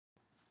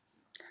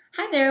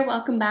Hi there,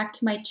 welcome back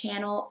to my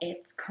channel.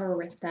 It's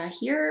Krista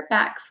here,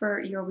 back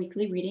for your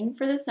weekly reading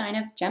for the sign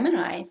of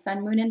Gemini,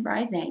 Sun, Moon, and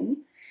Rising.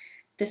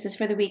 This is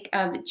for the week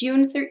of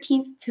June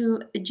 13th to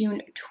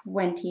June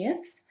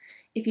 20th.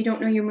 If you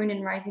don't know your moon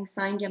and rising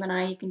sign,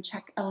 Gemini, you can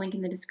check a link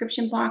in the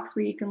description box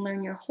where you can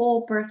learn your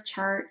whole birth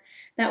chart.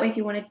 That way, if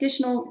you want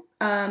additional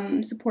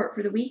support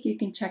for the week, you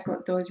can check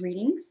out those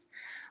readings.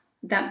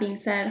 That being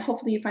said,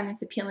 hopefully you find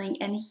this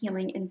appealing and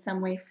healing in some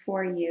way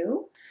for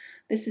you.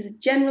 This is a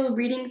general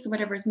reading, so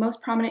whatever is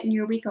most prominent in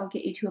your week, I'll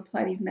get you to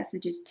apply these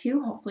messages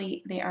to.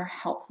 Hopefully they are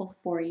helpful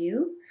for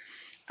you.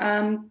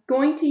 I'm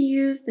going to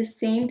use the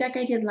same deck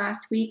I did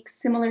last week,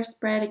 similar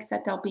spread,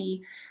 except I'll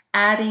be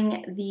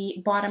adding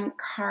the bottom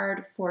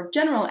card for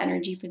general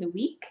energy for the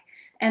week,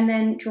 and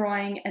then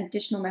drawing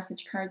additional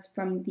message cards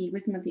from the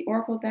Wisdom of the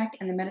Oracle deck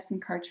and the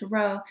Medicine Card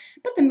Tarot.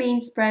 But the main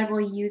spread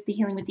will use the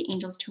Healing with the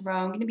Angels Tarot.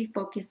 I'm going to be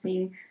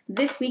focusing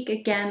this week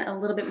again a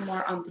little bit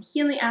more on the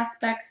healing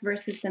aspects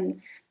versus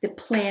the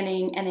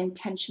planning and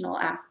intentional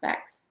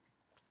aspects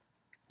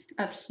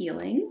of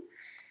healing.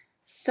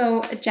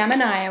 So,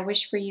 Gemini, I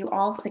wish for you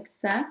all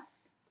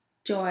success,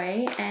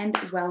 joy, and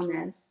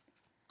wellness.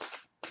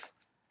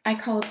 I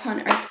call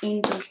upon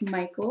Archangels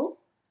Michael,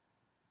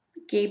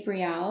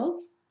 Gabriel,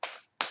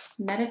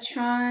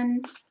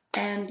 Metatron,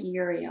 and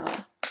Uriel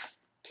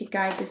to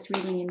guide this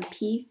reading in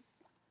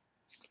peace,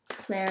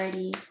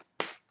 clarity,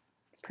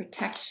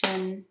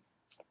 protection,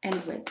 and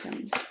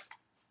wisdom.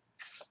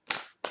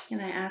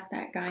 And I ask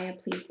that Gaia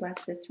please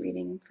bless this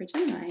reading for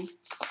Gemini.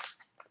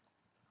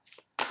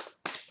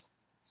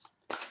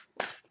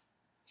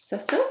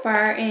 So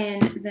far in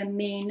the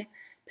main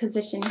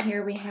position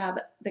here, we have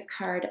the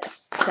card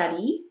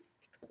Study.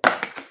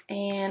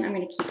 And I'm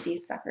going to keep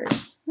these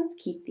suckers. Let's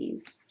keep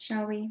these,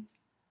 shall we?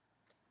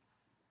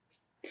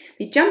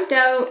 They jumped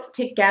out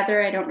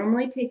together. I don't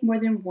normally take more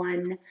than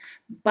one,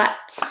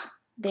 but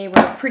they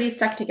were pretty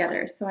stuck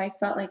together. So I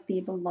felt like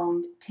they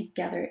belonged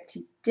together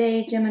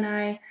today,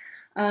 Gemini.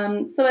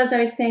 So as I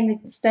was saying, the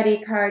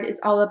Study card is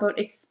all about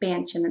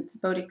expansion. It's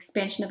about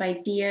expansion of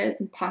ideas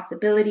and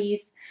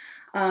possibilities.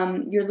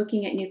 You're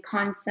looking at new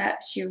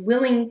concepts. You're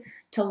willing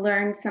to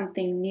learn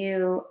something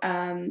new,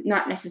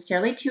 not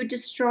necessarily to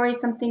destroy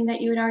something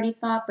that you had already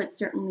thought, but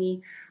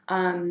certainly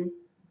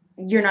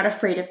you're not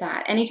afraid of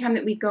that. Anytime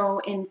that we go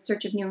in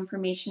search of new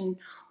information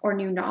or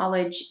new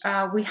knowledge,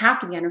 we have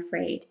to be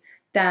unafraid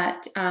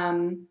that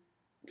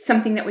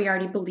something that we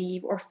already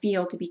believe or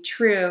feel to be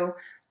true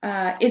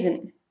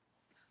isn't.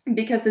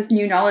 Because this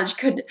new knowledge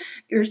could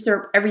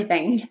usurp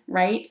everything,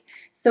 right?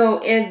 So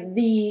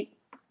the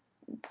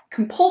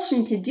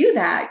compulsion to do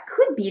that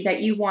could be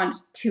that you want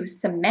to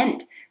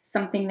cement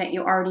something that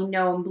you already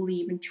know and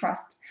believe and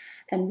trust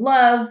and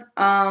love,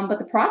 but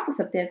the process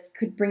of this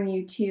could bring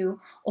you to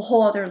a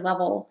whole other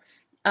level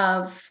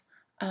of,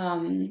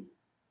 well,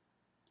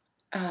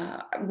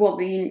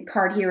 the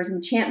card here is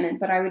enchantment,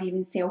 but I would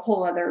even say a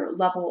whole other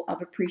level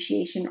of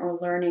appreciation or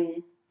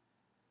learning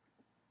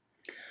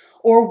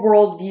or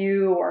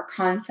worldview or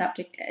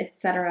concept,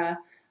 etc.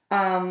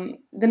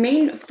 The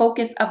main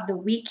focus of the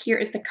week here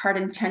is the card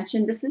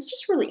Intention. This is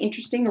just really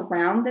interesting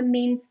around the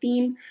main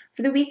theme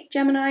for the week,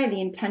 Gemini,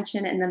 the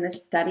intention and then the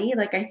study.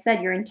 Like I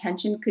said, your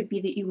intention could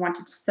be that you want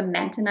to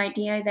cement an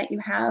idea that you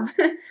have.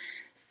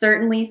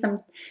 Certainly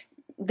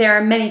there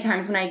are many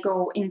times when I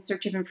go in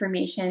search of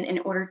information in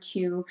order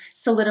to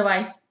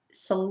solidify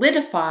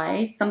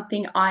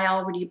something I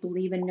already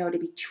believe and know to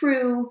be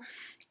true,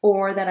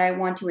 or that I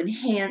want to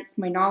enhance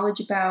my knowledge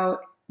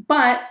about.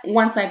 But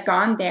once I've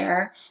gone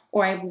there,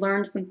 or I've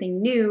learned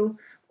something new,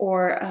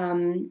 or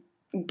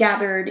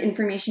gathered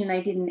information I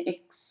didn't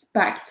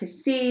expect to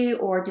see,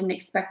 or didn't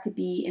expect to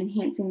be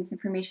enhancing this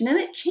information, and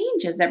it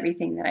changes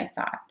everything that I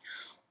thought.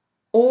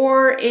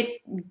 Or it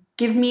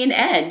gives me an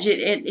edge.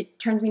 It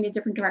turns me in a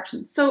different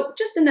direction. So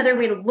just another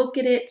way to look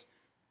at it,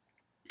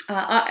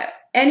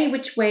 any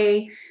which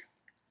way.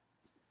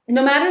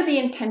 No matter the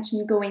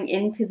intention going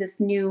into this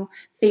new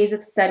phase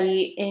of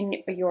study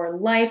in your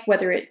life,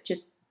 whether it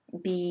just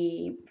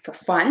be for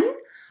fun,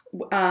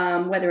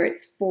 whether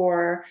it's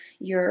for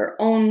your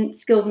own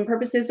skills and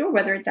purposes, or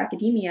whether it's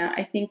academia,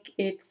 I think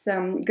it's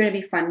going to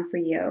be fun for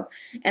you.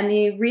 And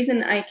the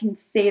reason I can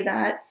say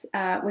that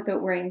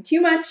without worrying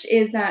too much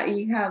is that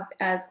you have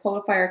as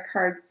qualifier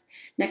cards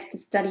next to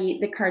Study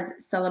the cards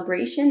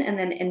Celebration and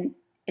then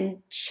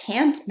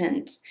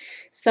Enchantment.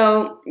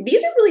 So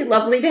these are really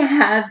lovely to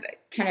have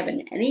kind of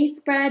in any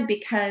spread,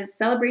 because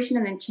Celebration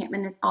and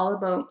Enchantment is all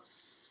about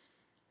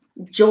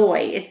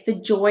joy. It's the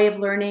joy of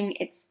learning.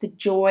 It's the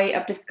joy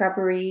of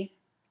discovery.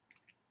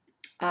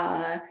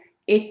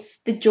 It's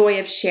the joy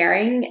of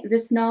sharing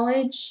this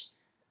knowledge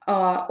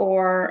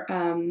or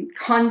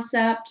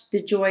concept,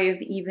 the joy of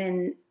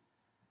even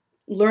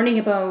learning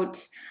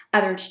about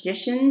other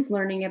traditions,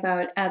 learning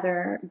about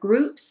other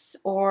groups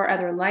or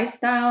other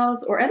lifestyles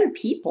or other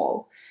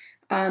people.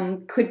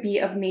 Could be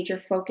of major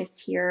focus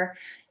here.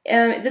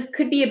 This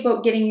could be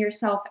about getting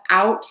yourself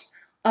out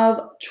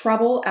of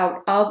trouble,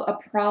 out of a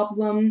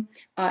problem,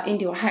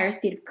 into a higher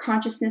state of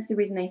consciousness. The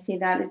reason I say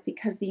that is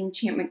because the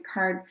enchantment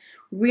card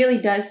really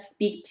does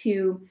speak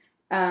to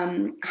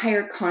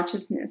higher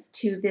consciousness,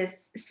 to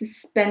this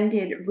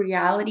suspended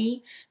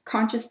reality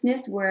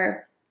consciousness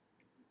where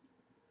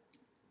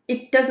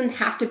it doesn't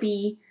have to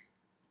be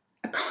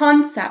a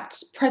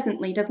concept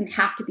presently doesn't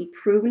have to be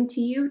proven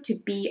to you to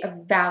be a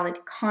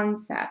valid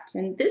concept.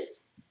 And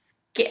this,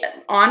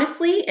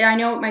 honestly, I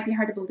know it might be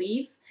hard to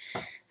believe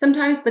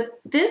sometimes, but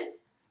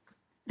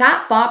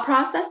that thought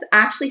process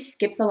actually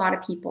skips a lot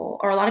of people,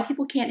 or a lot of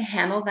people can't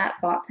handle that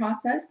thought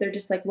process. They're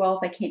just like, well,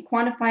 if I can't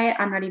quantify it,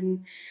 I'm not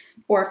even,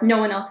 or if no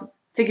one else has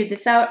figured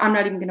this out, I'm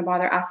not even going to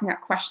bother asking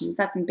that questions.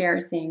 That's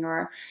embarrassing.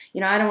 Or,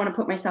 I don't want to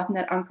put myself in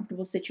that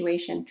uncomfortable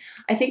situation.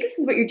 I think this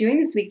is what you're doing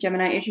this week,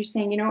 Gemini, is you're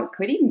saying, it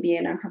could even be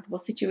an uncomfortable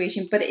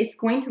situation, but it's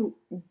going to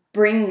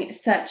bring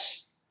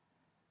such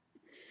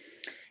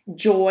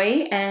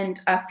joy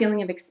and a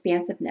feeling of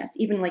expansiveness,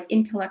 even like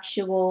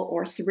intellectual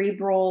or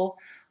cerebral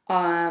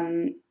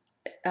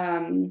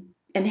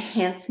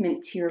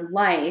enhancement to your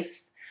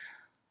life.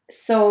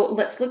 So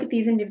let's look at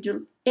these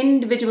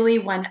individually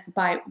one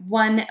by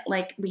one.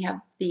 Like we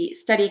have the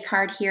study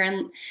card here,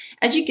 and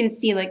as you can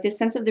see, like this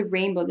sense of the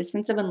rainbow, the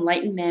sense of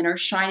enlightenment or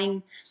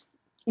shining,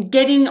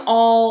 getting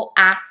all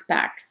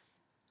aspects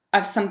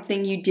of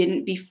something you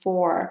didn't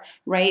before,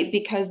 right?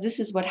 Because this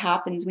is what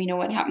happens. We know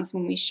what happens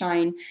when we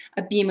shine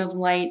a beam of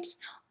light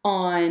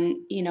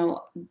on,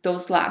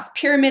 those last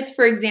pyramids,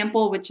 for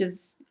example, which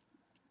is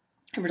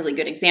a really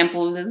good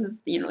example of this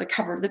is, the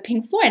cover of the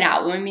Pink Floyd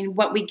album. I mean,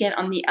 what we get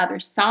on the other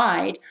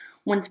side,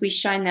 once we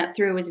shine that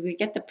through, is we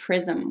get the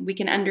prism. We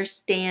can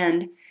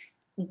understand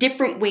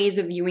different ways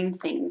of viewing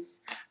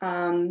things.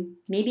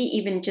 Maybe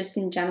even just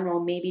in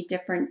general, maybe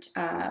different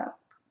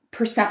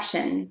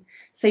perception.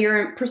 So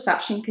your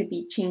perception could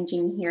be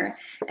changing here,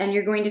 and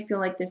you're going to feel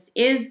like this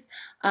is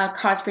a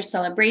cause for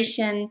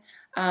celebration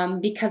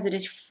because it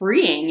is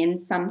freeing in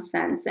some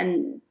sense.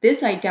 And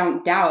this I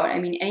don't doubt. I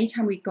mean,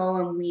 anytime we go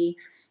and we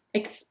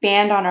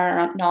expand on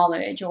our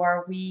knowledge,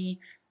 or we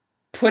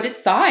put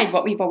aside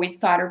what we've always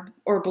thought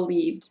or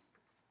believed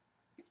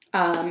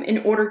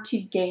in order to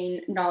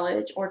gain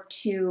knowledge or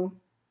to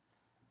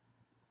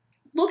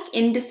look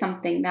into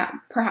something that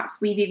perhaps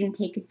we've even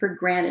taken for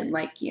granted,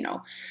 like,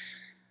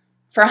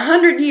 for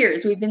 100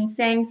 years we've been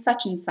saying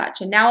such and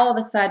such, and now all of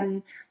a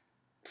sudden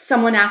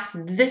someone asked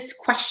this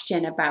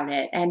question about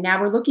it, and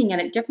now we're looking at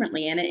it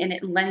differently, and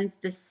it lends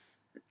this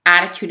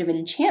attitude of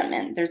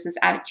enchantment. There's this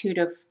attitude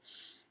of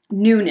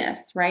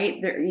newness,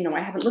 right? There, I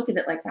haven't looked at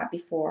it like that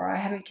before. I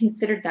haven't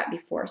considered that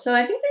before. So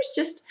I think there's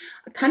just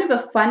kind of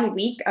a fun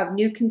week of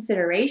new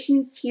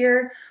considerations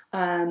here,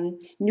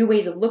 new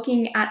ways of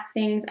looking at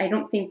things. I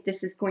don't think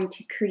this is going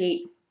to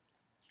create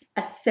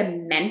a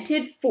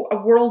cemented for a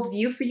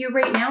worldview for you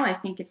right now. I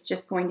think it's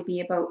just going to be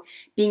about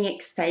being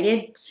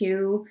excited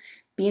to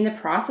be in the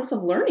process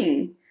of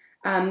learning.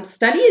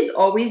 Study is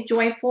always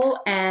joyful,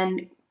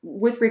 and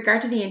with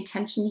regard to the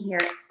intention here,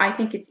 I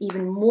think it's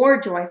even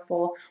more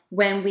joyful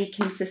when we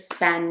can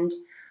suspend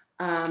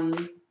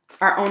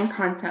our own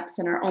concepts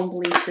and our own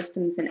belief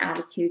systems and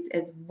attitudes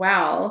as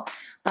well,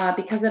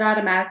 because it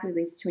automatically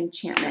leads to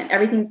enchantment.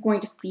 Everything's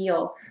going to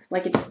feel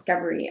like a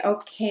discovery.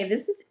 Okay,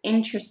 this is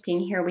interesting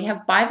here. We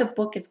have by the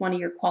book as one of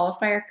your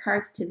qualifier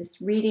cards to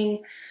this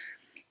reading.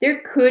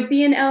 There could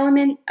be an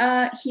element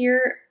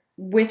here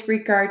with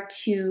regard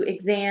to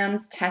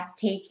exams, test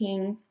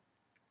taking,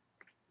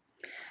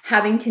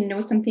 having to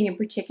know something in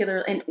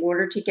particular in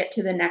order to get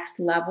to the next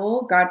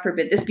level. God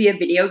forbid this be a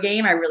video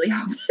game. I really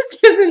hope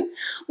this isn't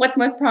what's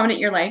most prominent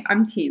in your life.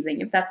 I'm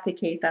teasing. If that's the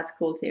case, that's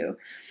cool too.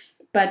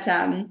 But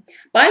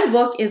by the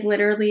book is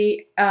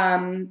literally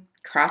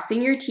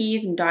crossing your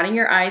T's and dotting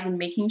your I's and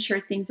making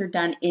sure things are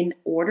done in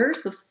order.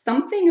 So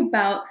something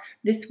about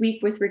this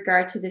week with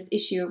regard to this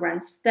issue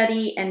around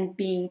study and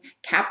being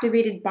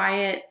captivated by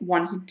it,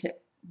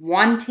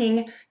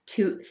 wanting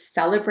to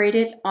celebrate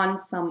it on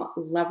some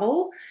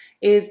level,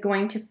 is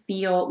going to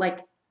feel like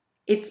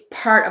it's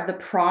part of the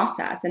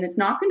process, and it's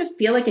not going to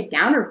feel like a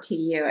downer to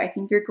you. I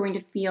think you're going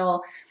to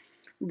feel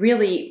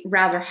really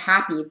rather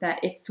happy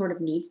that it sort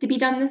of needs to be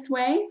done this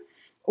way,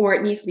 or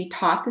it needs to be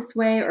taught this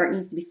way, or it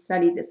needs to be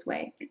studied this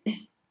way.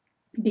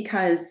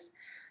 Because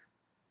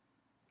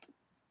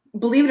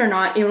believe it or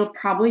not, it will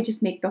probably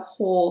just make the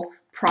whole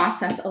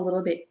process a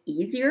little bit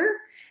easier,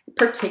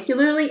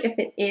 particularly if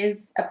it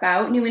is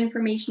about new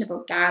information,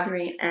 about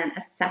gathering and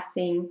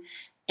assessing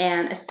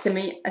and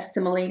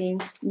assimilating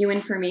new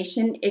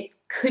information. It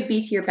could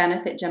be to your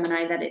benefit,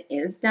 Gemini, that it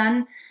is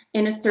done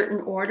in a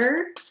certain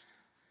order,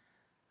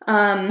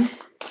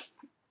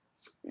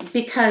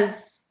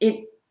 because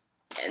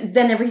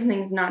then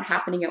everything's not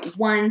happening at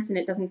once and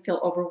it doesn't feel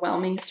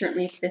overwhelming.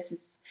 Certainly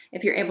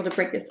if you're able to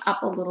break this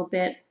up a little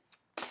bit,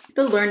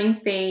 the learning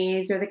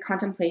phase or the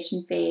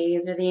contemplation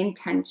phase or the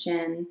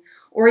intention,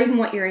 or even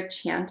what you're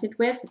enchanted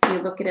with, if you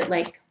look at it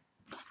like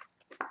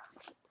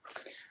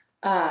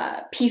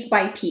piece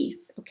by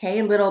piece,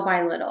 okay, little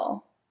by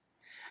little.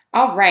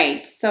 All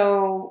right,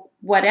 so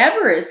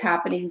whatever is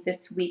happening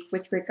this week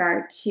with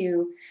regard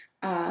to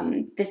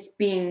this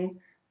being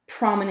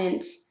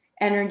prominent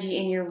energy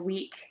in your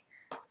week,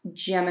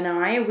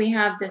 Gemini. We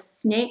have the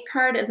snake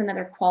card as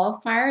another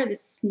qualifier. The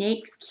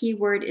snake's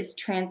keyword is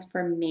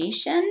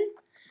transformation.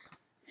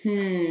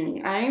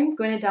 I'm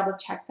going to double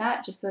check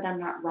that just so that I'm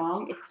not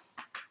wrong.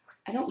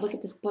 I don't look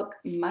at this book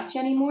much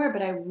anymore,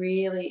 but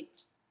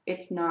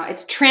it's not.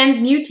 It's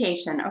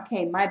transmutation.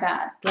 Okay, my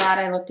bad. Glad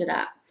I looked it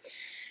up.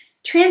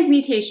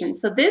 Transmutation.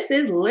 So this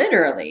is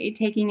literally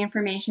taking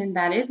information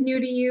that is new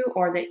to you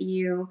or that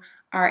you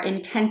are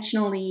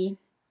intentionally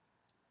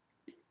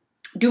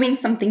doing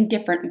something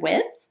different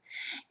with,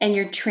 and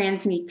you're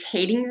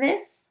transmutating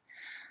this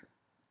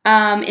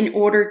in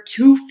order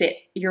to fit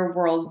your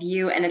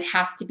worldview, and it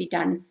has to be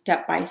done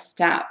step by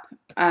step.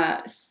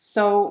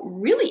 So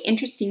really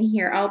interesting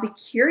here. I'll be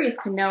curious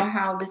to know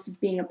how this is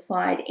being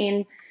applied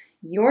in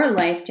your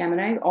life,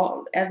 Gemini.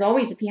 As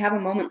always, if you have a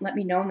moment, let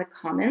me know in the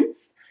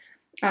comments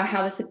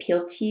how this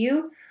appealed to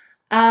you.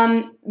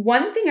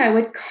 One thing I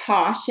would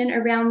caution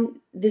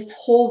around this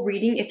whole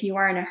reading, if you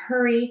are in a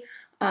hurry,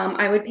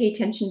 I would pay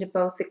attention to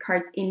both the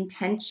card's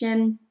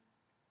intention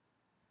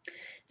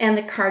and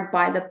the card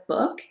by the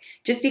book,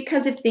 just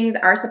because if things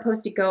are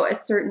supposed to go a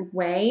certain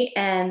way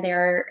and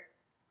they're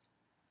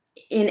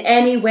in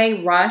any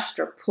way rushed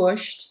or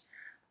pushed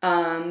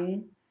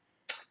for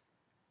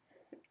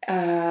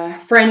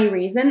any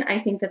reason, I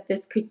think that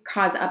this could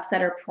cause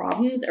upset or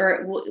problems, or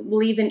it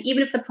will even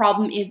if the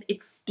problem is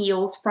it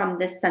steals from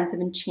this sense of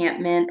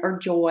enchantment or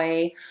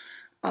joy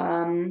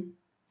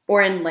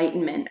or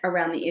enlightenment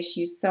around the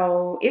issue.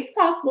 So if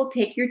possible,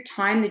 take your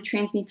time. The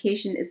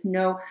transmutation is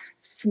no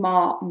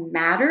small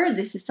matter.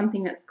 This is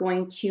something that's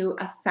going to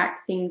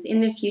affect things in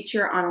the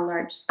future on a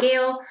large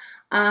scale.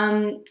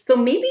 So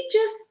maybe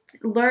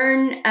just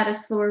learn at a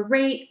slower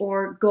rate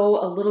or go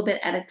a little bit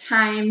at a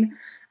time,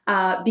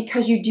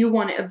 because you do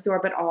want to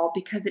absorb it all,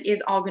 because it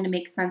is all going to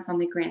make sense on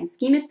the grand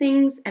scheme of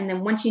things. And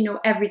then once you know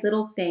every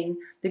little thing,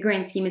 the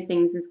grand scheme of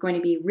things is going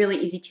to be really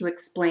easy to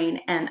explain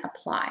and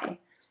apply.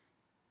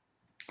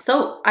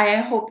 So I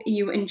hope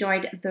you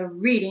enjoyed the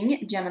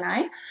reading,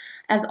 Gemini.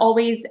 As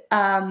always,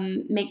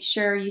 make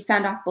sure you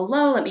sound off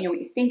below. Let me know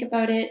what you think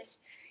about it.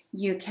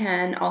 You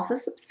can also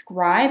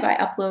subscribe. I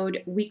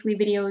upload weekly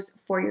videos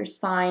for your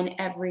sign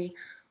every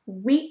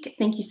week.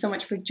 Thank you so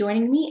much for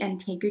joining me, and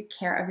take good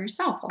care of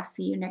yourself. I'll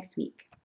see you next week.